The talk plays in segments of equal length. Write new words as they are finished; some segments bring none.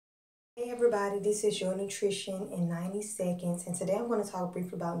Hey everybody, this is your nutrition in 90 seconds, and today I'm going to talk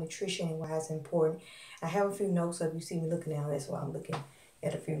briefly about nutrition and why it's important. I have a few notes, so if you see me looking down, that's why I'm looking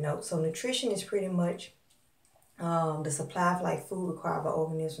at a few notes. So nutrition is pretty much the supply of like food required by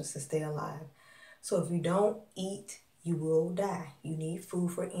organisms to stay alive. So if you don't eat, you will die. You need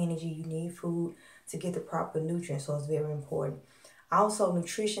food for energy. You need food to get the proper nutrients, so it's very important. Also,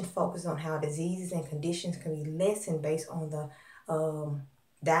 nutrition focuses on how diseases and conditions can be lessened based on the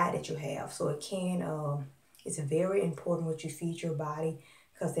diet that you have. So it's very important what you feed your body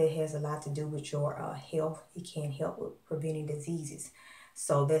because that has a lot to do with your health. It can help with preventing diseases.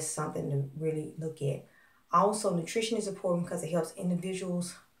 So that's something to really look at. Also, nutrition is important because it helps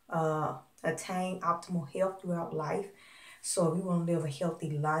individuals attain optimal health throughout life. So if you want to live a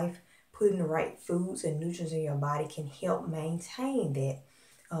healthy life, putting the right foods and nutrients in your body can help maintain that,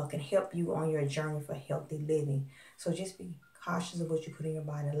 can help you on your journey for healthy living. So just be cautious of what you put in your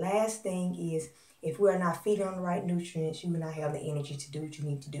body. The last thing is, if we are not feeding on the right nutrients, you will not have the energy to do what you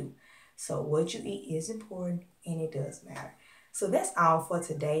need to do. So what you eat is important, and it does matter. So that's all for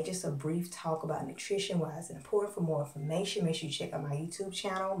today. Just a brief talk about nutrition, why it's important. For more information, make sure you check out my YouTube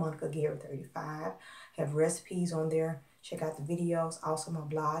channel, Monica Garrett 35. I have recipes on there. Check out the videos. Also my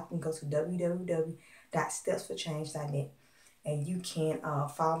blog. You can go to www.stepsforchange.net and you can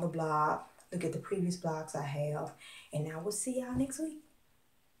follow the blog, look at the previous blogs I have, and I will see y'all next week.